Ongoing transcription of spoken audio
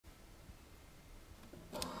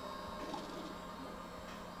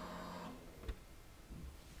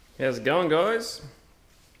How's it going, guys?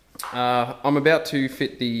 I'm about to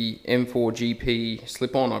fit the M4GP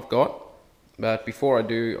slip-on I've got, but before I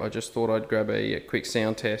do, I just thought I'd grab a quick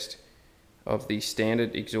sound test of the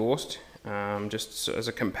standard exhaust, just as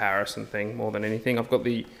a comparison thing more than anything. I've got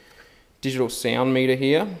the digital sound meter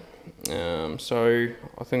here, so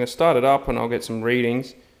I think I'll start it up and I'll get some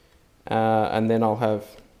readings, and then I'll have...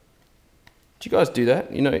 Do you guys do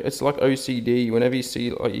that? You know, it's like OCD. Whenever you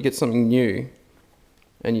see, like, you get something new,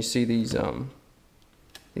 and you see these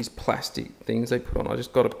plastic things they put on, I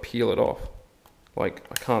just got to peel it off. Like,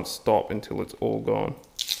 I can't stop until it's all gone.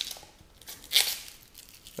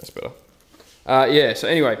 That's better. Yeah. So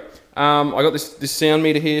anyway, I got this sound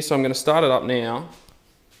meter here, so I'm going to start it up now,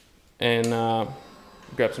 and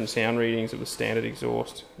grab some sound readings of the standard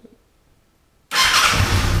exhaust.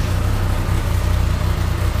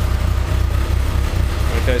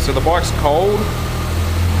 Okay, so the bike's cold,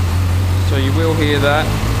 so you will hear that.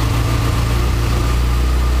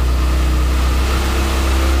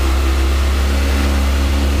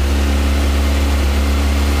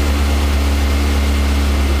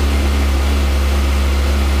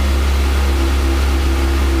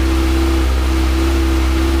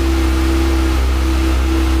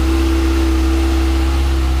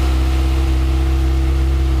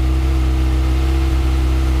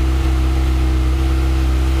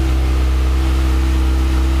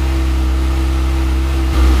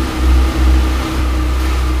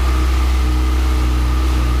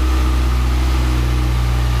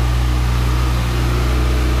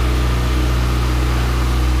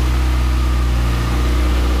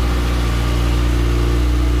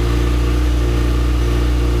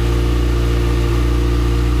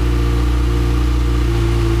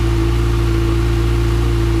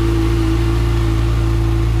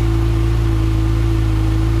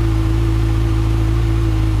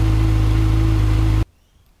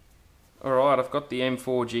 Alright, I've got the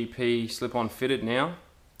M4GP slip-on fitted now.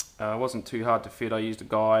 It wasn't too hard to fit. I used a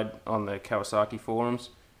guide on the Kawasaki forums.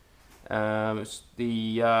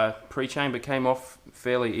 The pre-chamber came off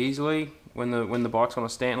fairly easily when the bike's on a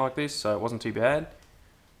stand like this, so it wasn't too bad.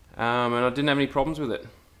 And I didn't have any problems with it.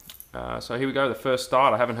 So here we go, the first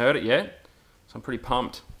start. I haven't heard it yet, so I'm pretty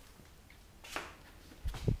pumped.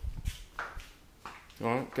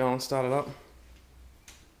 Alright, go on, start it up.